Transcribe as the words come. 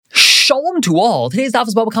Shalom to all. Today's daf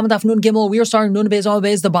is Bava Kama daf Nun Gimel. We are starting Nun Beis Amud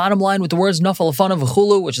Beis, the bottom line, with the words Nafal Afana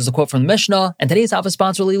V'chulu, which is a quote from the Mishnah. And today's daf is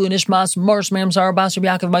sponsored Lilu Nishmas, Mars Miriam Sarah Bas Rabbi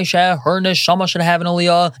Yaakov Moshe, her neshama should have an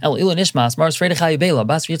aliyah. And Lilu Nishmas, Mars Freidich Hayubela,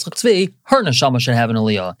 Bas Yitzchak Tzvi, her neshama should have an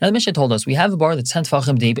aliyah. Now the Mishnah told us we have a bar that's 10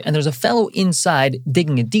 tefachim deep, and there's a fellow inside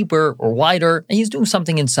digging it deeper or wider, and he's doing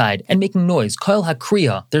something inside and making noise. Koil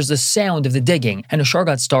hakriya. There's the sound of the digging, and a shar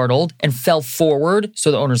got startled and fell forward,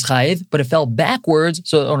 so the owner's chayiv, but it fell backwards,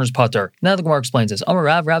 so the owner's patur. Now the Gemara explains this. Amar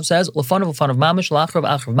Rav says, Lefanav mamish, lachrav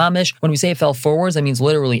achrav mamish. When we say it fell forwards, that means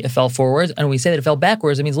literally it fell forwards, and when we say that it fell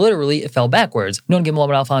backwards, it means literally it fell backwards. Non gimel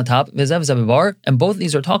amar alpha on top, vizev zev bar, and both of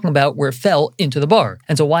these are talking about where it fell into the bar.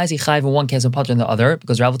 And so why is he chayiv in one case and patur in the other?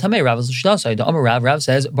 Because Rav tamei, Rav is l'shidasai. The Amar Rav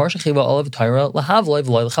says, bar shechiva olav Torah lahavloi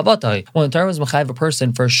v'loi l'chabatai. When the Torah was mechayiv a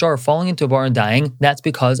person for a shar falling into a bar and dying, that's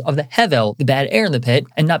because of the hevel, the bad air in the pit,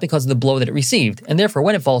 and not because of the blow that it received. And therefore,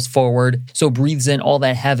 when it falls forward, so breathes in all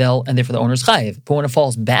that havel, and therefore the owner's chayiv. But when it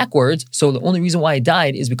falls backwards, so the only reason why it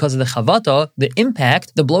died is because of the chavata, the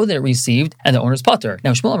impact, the blow that it received, and the owner's patur.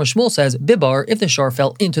 Now Shmuel says, bibar, if the shar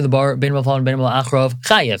fell into the bar, ben malfal and ben achrav,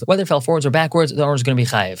 chayiv. Whether it fell forwards or backwards, the owner's going to be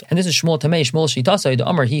chayiv. And this is Shmuel tamei, Shmuel shitasai, the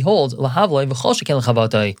Amar, he holds lahavloi v'chol shekel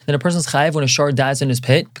chavatai. Then a person's chayiv when a shar dies in his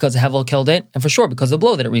pit because the hevel killed it, and for sure because of the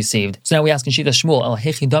blow that it received. So now we ask in Shita Shmuel, el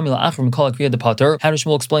hechi dami la'achrav mikol akriya de patur. How does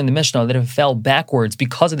Shmuel explain the Mishnah that if it fell backwards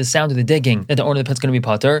because of the sound of the digging, that the owner of the pit's going to be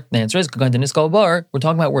patur? The answer is bar. We're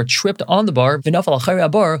talking about where it tripped on the bar, v'nafal achari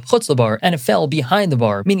bar chutz lebar, and it fell behind the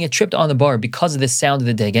bar, meaning it tripped on the bar because of the sound of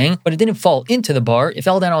the digging, but it didn't fall into the bar. It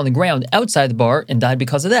fell down on the ground outside the bar and died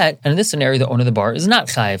because of that. And in this scenario, the owner of the bar is not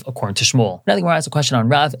chayiv, according to Shmuel. Now I think we're asked a question on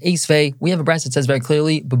Rav Eisvei. We have a brass that says very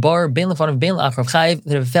clearly, b'bar bein lefanav bein la'achrav chayiv,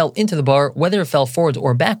 that if it fell into the bar, whether it fell forwards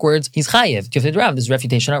or backwards, he's chayiv. Gifted Rav, this is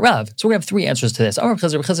refutation at Rav. So we're going to have three answers to this. Amar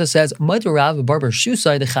Chizr says, Ma'id Rav barber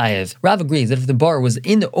shusai the chayiv. Rav agrees that if the bar was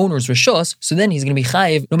in the owner's rishus, so then he's going to be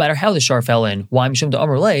chayiv no matter how the shar fell in. Why mishum to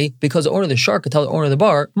Amar lei? Because the owner of the shar could tell the owner of the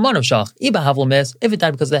bar, manav shach iba havl mes. If it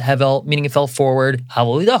died because of the hevel, meaning it fell forward,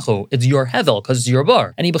 havl lidachu, it's your hevel because it's your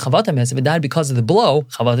bar. And iba chavata mes, if it died because of the blow,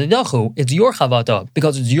 chavata lidachu, it's your chavata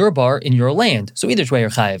because it's your bar in your land. So either way you're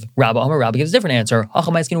chayiv. Rabbi gives a different answer.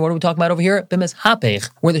 Hachamaiskin, what are we talking about over here? Bimis hapech,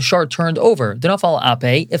 where the shar turned over. The nafal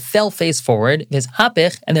ape, it fell face forward. This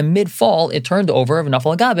hapech, and then mid fall it turned over.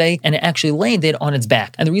 Nafal agabe, and it actually landed on its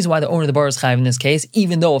back. And the reason why the owner of the bar is chayiv in this case,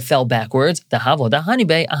 even though it fell backwards, the havla da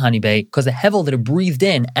hanibe ahanibe, because the hevel that it breathed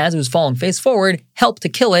in as it was falling face forward helped to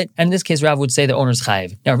kill it. And in this case, Rav would say the owner's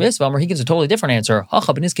chayiv. Now, Rav he gives a totally different answer.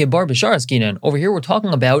 Over here, we're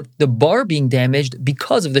talking about the bar being damaged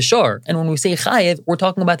because of the shar. And when we say chayiv, we're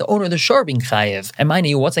talking about the owner of the shar being chayiv. And mind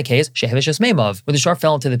you, what's the case? Shehevish meimav, where the shar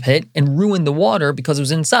fell into the pit and ruined the water because it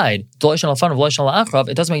was inside. It doesn't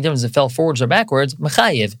make a difference if it fell forwards or backwards.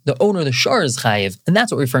 Mechayiv, the owner of the shar is chayiv. And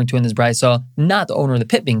that's what we're referring to in this brisa, not the owner of the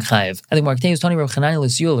pit being chayiv. I think Mark continues, Tony Rav Chananya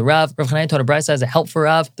l'siyul Rav. Rav Chananya taught a brisa as a help for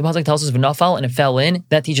Rav. The pasuk tells us v'nafal, and it fell in.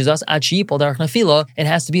 That teaches us ad she'yipol derech nefila. It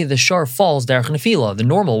has to be that the shar falls derech nefila, the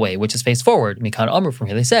normal way, which is face forward. Mikan Amr, from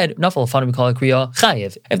here they said nafal afanu mikol kriya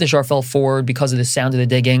chayiv. If the shar fell forward because of the sound of the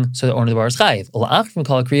digging, so the owner of the bar is chayiv. La'ach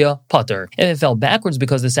mikol kriya pater. If it fell backwards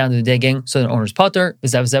because of the sound of the digging, so the owner's pater.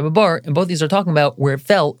 V'zav bar, and both these are talking about where it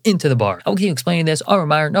fell into the bar. I will keep explaining this.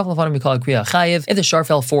 Amr nafal afanu mikol kriya chayiv. If the shar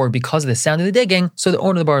fell forward because of the sound of the digging, so the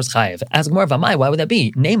owner of the bar is chayiv. Ask Gemara Vamai, why would that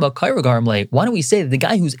be? Nema kairagarmle. Why don't we say that the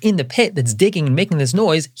guy who's in the pit that's digging and making this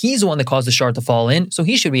noise, he's the one that caused the shar to fall in, so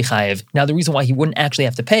he should be chayiv. Now the reason why he wouldn't actually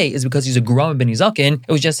have to pay is because he's a Grum ben Izakin.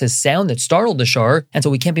 It was just his sound that startled the shar, and so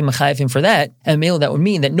we can't be mechayiv him for that. And male, that would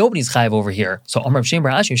mean that nobody's chayiv over here. So Amar Shem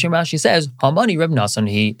Rashi says, Hamani Reb Nasan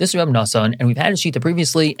he. This is Reb Nasan, and we've had a shita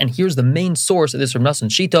previously, and here's the main source of this Reb Nasan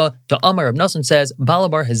shita. The Amar Reb Nasan says,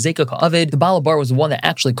 Balabar hazeka ka'avid. The Balabar was the one that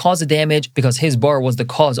actually caused the damage because his bar was the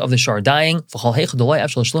cause of the shar dying.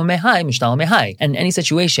 And in any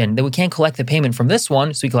situation that we can't collect the payment from this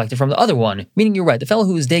one, so we collect it from the other one. Meaning you're right, the fellow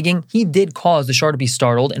who was digging, he did cause the shar to be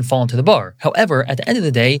startled and fall into the bar. However, at the end of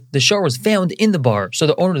the day, the shar was found in the bar, so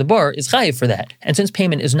the owner of the bar is chayiv for that. And since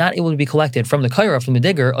payment is not able to be collected from the kaira, from the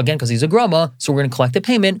digger, again because he's a grama, so we're going to collect the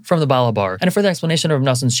payment from the balabar. And a further explanation of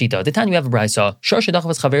Nasan's shita, the time you have a brisa, shar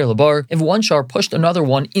shedachvas chaver labar, if one shar pushed another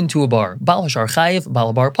one into a bar, bal hashar chayiv,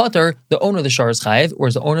 balabar pater, the owner of the shar is chayiv,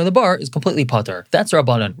 whereas the owner of the bar is completely pater. That's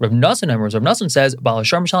Rabbanan. Reb Nasan says, bal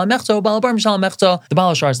hashar mishal mechzo, balabar mishal mechzo, the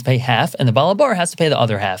bal hashar has to pay half, and the balabar has to pay the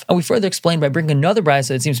other half. And we further explain by bringing another brisa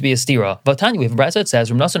that seems to be a stira. Vatanya, we have a brisa that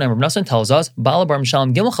says, Reb Nasan tells us, balabar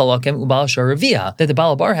mishalim gimel chalakim ubal hashar revia, that the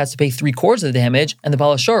balabar has to pay 3/4 of the damage, and the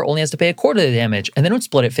bal hashar only has to pay 1/4 of the damage, and they don't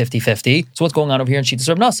split it 50-50. So what's going on over here in Shitas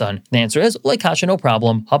Reb Nasan? The answer is, like kasha, no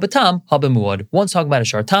problem. Habatam, habamuad. One's talking about a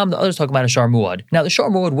shar tam, the other's talking about a shar muad. Now the shor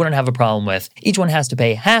muad wouldn't have a problem with. Each one has to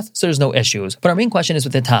pay half, so there's no issues. But our main question is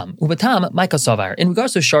with the tam. Ubatam, my kasavar. In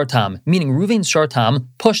regards to shar tam, meaning Ruvain's shar tam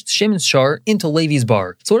pushed Shimon's shar into Levi's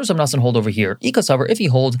bar. So what does Rav Nosson hold over here? Ikasavar, if he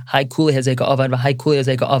holds Hai Kuli Hezeka Avad, Hai Kuli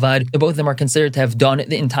Hezeka Avad, both of them are considered to have done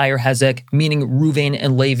the entire Hezek, meaning Ruvain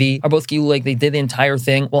and Levi are both like they did the entire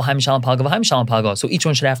thing. Well, Haim Shalom Paga, Haim Shalom Paga. So each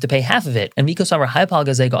one should have to pay half of it. And Vikasavar Hai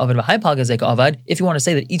Paga Zeka Avad, Hai Paga Zeka Avad. If you want to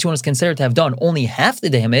say that each one is considered to have done only half the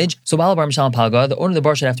damage, so Balabar Shalom Paga, the owner of the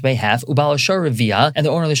bar should have to pay half. Ubala Shar Revia, and the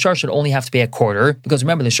owner of the shar should only have to pay a quarter, because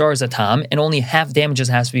remember the shar is a tam, and only half damages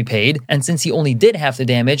has to be paid. And since he only did half the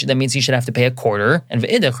damage, that means he should have to pay a quarter. And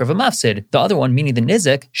V'idach Riva Mafsid, the other one, meaning the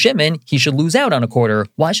Nizik, Shimon, he should lose out on a quarter.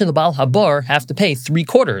 Why should the Baal Habar have to pay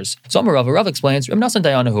 3/4? So Amar Rav explains, Reb Nosson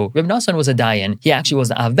Dayanahu. Reb Nosson was a Dayan. He actually was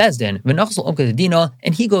the Av Bezdin, V'nachsel Omka Dina,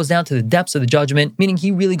 and he goes down to the depths of the judgment, meaning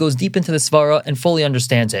he really goes deep into the Svara and fully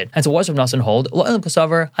understands it. And so what does Reb Nosson hold? Lo'elam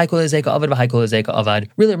Kasavar, Hai Kol Ezeka Avad, V'Hai Kol Ezeka Avad.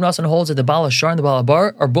 Really, Reb Nosson holds that the Baal Hashar and the Baal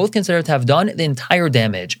Habar are both considered to have done the entire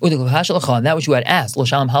damage. And that which you had asked,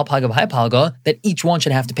 L'shalom Hal Paga V'Hai Paga, that each one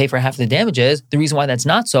should have to pay for half of the damages. The reason why that's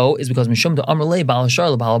not so is because Mishum de Amrle Baal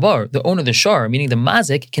Hashar Baal Bar, the owner of the shar, meaning the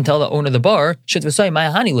mazik, can tell the owner of the bar, Shit V'Sai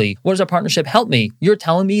Maya Hanili, what does our partnership help me? You're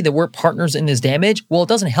telling me that we're partners in this damage? Well, it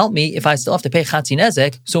doesn't help me if I still have to pay Chatzi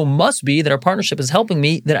Nezek, so it must be that our partnership is helping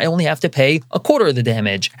me that I only have to pay a quarter of the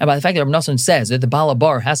damage. And by the fact that Rav Nosson says that the Baal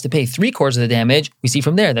Bar has to pay 3/4 of the damage, we see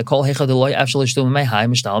from there that Kol Hecha Deloy Afshal Ishtul Mehai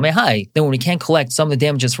Mishtal Mehai. Then when we can't collect some of the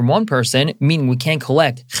damages from one person, meaning we can't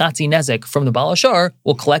collect Chatzi Nezek from the Baal Hashar,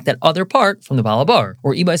 we'll collect that other part from the Baal Bar.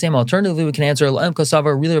 Or by saying alternatively, we can answer L'em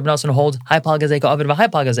Kosavar, really Rav Nosson holds Hai Pal Gazeka Avad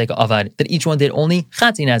V'Hai Pal Gazeka Avad, that each one did only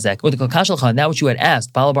Chatzi Nezek. With the Kokashalcha, that which you had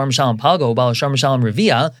asked, Baal Bar Mishalom Palgo, Baal Hashar Mishalom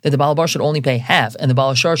Revia, that the Baal Bar should only pay half and the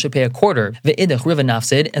Baal Hashar should pay a quarter. Ve'idach Riva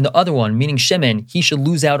Nafsid, and the other one, meaning Shimon, he should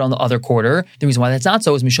lose out on the other quarter. The reason why that's not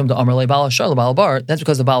so is Mishum to Amrle Baal Hashar Baal Bar. That's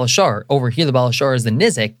because the Baal Hashar, over here the Baal Hashar is the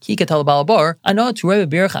Nizik, he could tell the Baal Bar,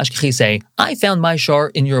 I found my shar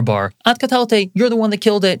in your bar. At Katalte, you're the one that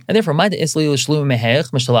killed it. And therefore,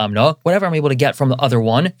 whatever I'm able to get from the other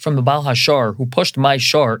one, from the Baal Hashar who pushed my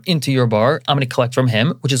shar into your bar, I'm going to collect from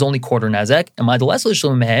him, which is only quarter Nazek. And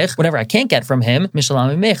whatever I can't get from him, I'm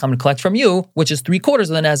going to collect from you, which is 3/4 of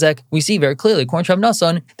the Nazek. We see very clearly, according to Rav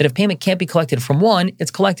Nosson, that if payment can't be collected from one,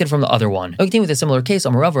 it's collected from the other one. We continue with a similar case.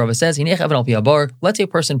 Rav says, let's say a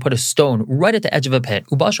person put a stone right at the edge of a pit,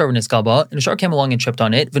 and a shark came along and tripped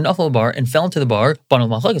on it, bar and fell into the bar.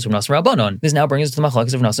 This now brings us to the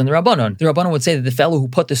machlokes of Nosson and the Rabbanon. The Rabbanon would say that the fellow who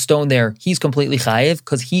put the stone there, he's completely chayiv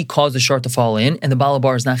because he caused the shark to fall in, and the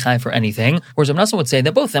Balabar is not chayiv for anything. Whereas Rav Nosson would say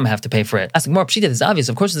that both of them have to pay for it. As the Gemara Pshita is obvious,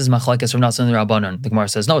 of course, this is machlokes from Nosson and the Rabbanon. The Gemara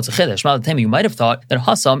says, no, it's a chiddush. You might have thought that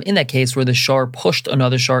Hassam, in that case where the shar pushed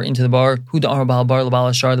another shar into the bar, who the Balabar, the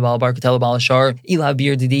Balashar, the Balabar could tell the Balashar, Ilav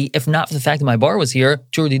Bir Didi, if not for the fact that my bar was here,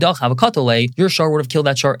 your shar would have killed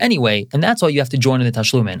that shar anyway, and that's why you have to join in the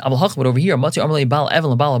Tashlumin. But over here,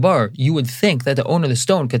 you would think that the owner of the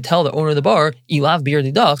stone could tell the owner of the bar, Ilav Bir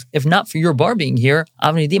Didach, if not for your bar being here,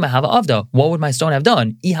 what would my stone have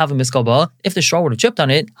done? If the shar would have chipped on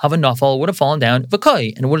it, have a nafal would have fallen down,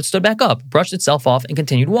 v'kai, and it would have stood back up, brushed itself off, and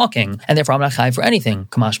continued walking. And therefore, I'm not chai for anything.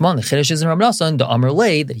 Kamashman, the chiddush is in Rav Nosson, the Amr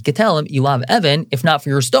lay that he could tell him, Ilav Evan, if not for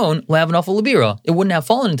your stone, lav nafal labira. It wouldn't have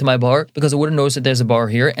fallen into my bar because it would have noticed that there's a bar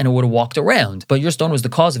here, and it would have walked around. But your stone was the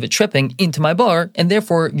cause of it tripping into my bar, and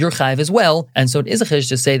therefore you're chayiv as well. And so it is a chiddush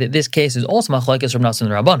to say that this case is also machlokes from Nosson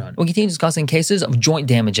and Rabbanon. We continue discussing cases of joint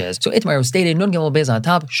damages. So Itmar was stated, Nun Gimel Beis on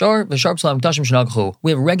top, shar v'shar psulam mikdashim shenagchu.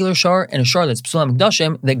 We have a regular shar and a shar that's psulam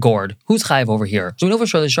mikdashim that gored. Who's chayiv over here? So we know for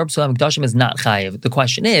sure that shar psulam mikdashim is not chayiv. The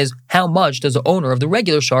question is, how much does the owner of the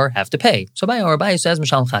regular shar have to pay? So Abaye says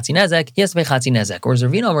Mishal Chatzi Nezek, he has to pay Chatzi Nezek. Or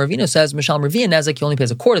Ravina says Mishal Revia Nezek, he only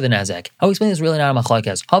pays a quarter of the Nezek. How we explain this really not a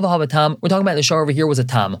machlokes. Hava tam. We're talking about the shar over here was a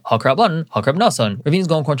tam. Hakrabban, Hakrab Nosson. Ravina's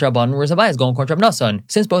going contra Rabban, whereas Abaye is going contra Nosson.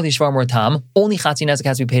 Since both these shvarim were a tam, only Chatzi Nezek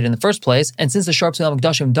has to be paid in the first place, and since the shar psulam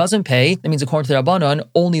mikdashim doesn't pay, that means according to the Rabbanon,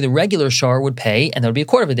 only the regular shar would pay, and that would be a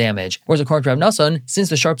quarter of the damage. Whereas according to Rav Nosson, since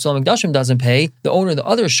the shar psulam mikdashim doesn't pay, the owner of the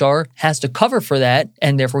other shar has to cover for that,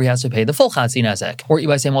 and therefore he has to pay the full Chatzi Nezek. Or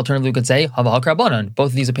by same alternatively, we could say Hava Hakrabbanon.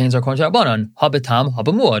 Both of these opinions are according to Rabbanon. Haba tam,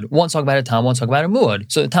 Haba muad. One's talking about a tam, one's talking about a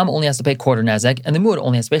muad. So the tam only has to pay quarter Nezek, and the muad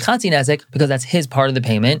only has to pay Chatzi Nezek because that's his part of the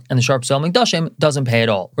payment, and the shar psulam mikdashim doesn't pay at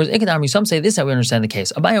all. Whereas Ikadami, some say this is how we understand the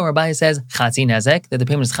case. Abaye says Chatzi Nezek, that the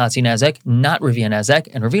payment is Chatzi Nezek, not Revia Nezek,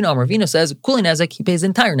 and Ravina says Kuli Nezek, he pays the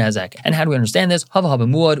entire Nezek. And how do we understand this? Hava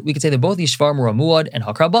muad. We could say that both these shvarim were a muad and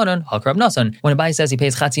Hakrabbanon, Hakrab Nosson. When Abaye says he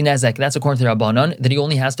pays Chatzi Nezek, that's according to the Rabbanon, that he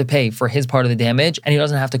only has to pay for his part of the damage, and he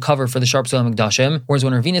doesn't have to cover for the shar psulam mikdashim. Whereas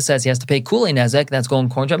when Ravina says he has to pay Kuli Nezek, that's going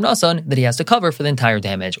according to Rav Nosson, that he has to cover for the entire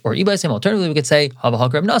damage. Or Ibay same. Alternatively, we could say Haba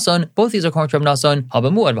Hak Reb Nasan. Both these are according to Reb Nasan.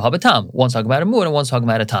 Haba Muad, Haba Tam. One's talking about a Muad and one's talking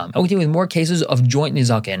about a Tam. And we continue with more cases of joint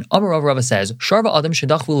nizakin. Amar Rav Rava says, Sharva Adam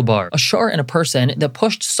Shadachvu Bar. A shar and a person that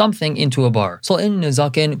pushed something into a bar. So in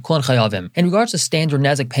nizakin Klon Chayavim. In regards to standard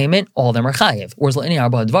nezik payment, all of them are chayiv. Whereas in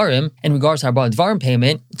Arba Dvarim, in regards to Arba Dvarim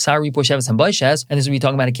payment, Sari Pusheves and Baishes, and this would be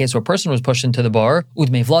talking about a case where a person was pushed into the bar,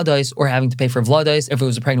 Udme Vladais, or having to pay for Vladais if it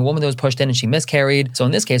was a pregnant woman that was pushed in and she miscarried. So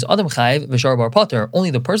in this case, Adam chayiv, Vishar Bar Potter.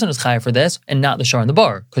 Only the person is chayiv for this and not the shar in the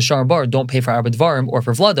bar. Because shar and bar don't pay for Arba Dvarim or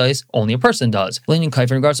for Vladais, only a person does. Leaning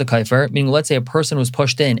Kaifer in regards to Kaifer, meaning let's say a person was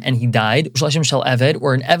pushed in and he died, Shlashim Shel Eved,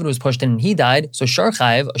 or an Eved was pushed in and he died, so shar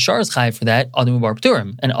chayiv, a shar is chayiv for that, Adam Bar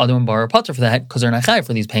Pturim, and Adam Bar Potter for that, because they're not chayiv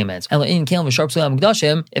for these payments. And in Kalim V'Shar Psulam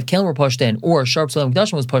Mukdashim, if Kalim were pushed in, or Shar Psulam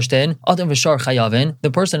Mukdashim was pushed in, Adam V'Shar Chayavin,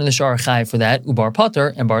 the person in the shar chayiv for that, Ubar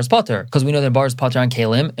Potter and Bar's Potter, because we know that Bar's Potter on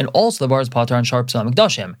Kalim, and also the Bar's Potter on Shar Psulam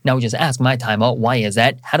Mukdashim. Now we just ask my time out, why is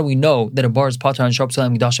that? How do we know that a Bar's Potter on Shar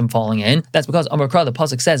Psulam Mukdashim falling in? That's because Amar Kra, the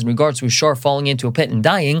pasuk says in regards to a shar falling into a pit and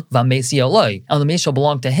dying, V'Mesi Aloi, and the mace shall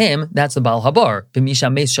belong to him. That's the Baal Habar.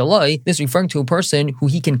 B'Misha Mace Shaloi. This is referring to a person who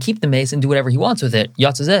he can keep the mace and do whatever he wants with it.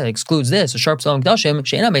 Yatzazeh excludes this. A sharp Psulam Mukdashim,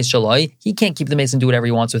 She'ena Mace Shaloi. He can't keep the mace and do whatever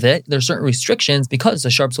he wants with it. There are certain restrictions because it's a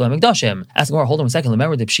sharp Psulam Mukdashim. Ask Gemara, hold on a second.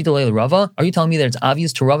 Remember the Pshita Leil Rava? Are you telling me that it's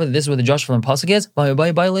obvious to Rava that this is where the Josh from the pasuk is? By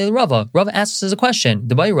Leil Rava. Rava asks us as a question.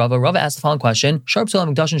 The Bay Rava asks the following question: Sharp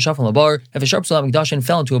Psulam Mukdashim shafal labar. If a sharp Psulam Mukdashim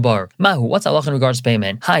fell into a bar, Mahu, what's Allah in regards to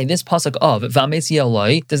payment? Hi, this pasuk of V'Mesi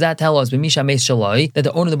Aloi, does that tell us B'Misha Mace Shaloi that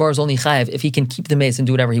the owner of the bar is only chayiv if he can keep the mace and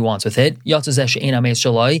do whatever he wants with it? Yatzazeh She'ena Mace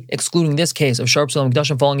Shaloi, excluding this case of sharp Psulam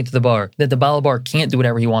Mukdashim falling into the bar, that the Baal bar can't do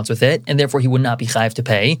whatever he wants with it, and therefore he would not be chayiv to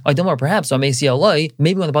pay. Or perhaps V'Mesi Aloi,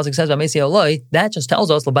 maybe when the pasuk says V'Mesi Aloi, that just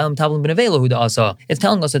tells us L'Balam Tablim B'Nevela Hu Da'asa. It's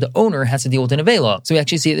telling us that the owner has to deal with an Nevela. So we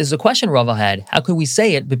actually see this is a question Rava had. How could we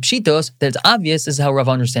say it b'pshitos that it's obvious this is how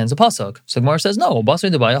Rava understands the pasuk? So Gemara says no.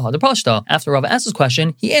 Basar Debaya Hadar Pashta. After Rava asked this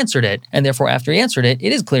question, he answered it, and therefore after he answered it,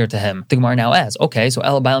 it is clear to him. The Gemara now asks, okay, so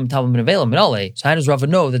El Bailam Tablim B'Nevela Minale. So how does Rava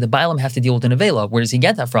know that the Bailam have to deal with the Nevela? Where does he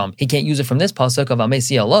get that from? He can't use it from this pasuk of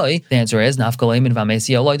V'Mesi Aloi. The answer is Nafkalei Min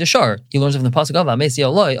V'Mesi Aloi Deshar. He learns it from the pasuk of V'Mesi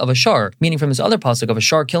Aloi of a shar, meaning from this other pasuk of a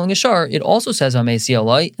shar killing a shar. It also says V'Mesi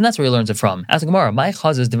Aloi, and that's where he learns it from. Ask the Gemara, my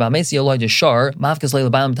chazes the V'Mesi Aloi Deshar Mafkas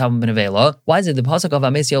Leila Bailam Tablim B'Nevela. Why is it the pasuk of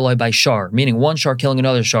V'Mesi Aloi by shar, meaning one shar killing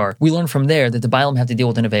another shar? We learn from there that the Bailam have to deal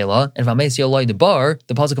with the Nevela, and V'Mesi Aloi the bar,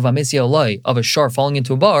 the pasuk of V'Mesi Aloi of a shar falling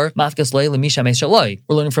into a bar, Mafkas Leila Misha Mace Shaloi.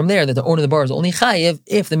 We're learning from there that the owner of the bar is only chayiv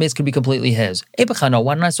if the mace could be completely his. Epachano,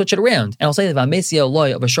 why don't I switch it around? And I'll say that V'Mesi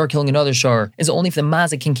Aloi of a shar killing another shar is only if the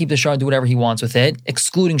mazik can keep the shar and do whatever he wants with it,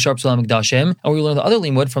 excluding sharp Psulam Mukdashim, and we learn the other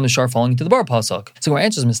limud from the shar falling into the bar pasuk. So our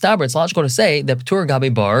answer is Mistaber. It's logical to say that Ptur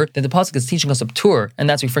Gabe bar, that the pasuk is teaching us a Ptur, and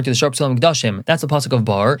that's referring to the sharp Psulam Mukdashim. That's the pasuk of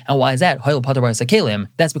bar. And why is that? Hoil Pater by Sakelim.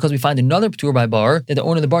 That's because we find another Ptur by bar that the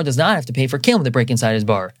owner of the bar does not have to pay for Kalim that break inside his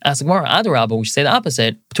bar. Ask the Gemara, Adarabba, we should say the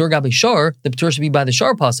opposite. Ptur Gabe shar, the Ptur should be by the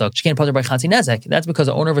shar pasuk. She can't Pater by Chatzi Nezek. That's because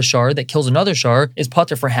the owner of a shar that kills another shar is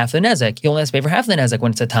Pater for half the Nezek. He only has to pay for half the Nezek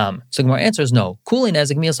when it's a tam. So Gemara answers no. Kuli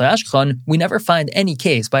Nezek Miasai Ashkhan, we never find any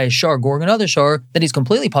case by a shar goring another shar that he's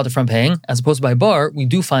completely Pater from paying, as opposed to by bar, we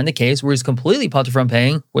do find the case where he's completely Pater from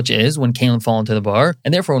paying, which is when Kalim fall into the bar.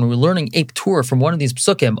 And therefore, when we're learning a Ptur from one of these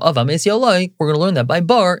psukim of V'Mesi Aloi, we're going to learn that by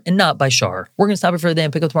bar and not by shar. We're going to stop it for the day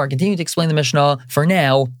and pick up tomorrow. Continue to explain the Mishnah. For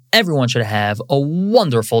now, everyone should have a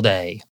wonderful day.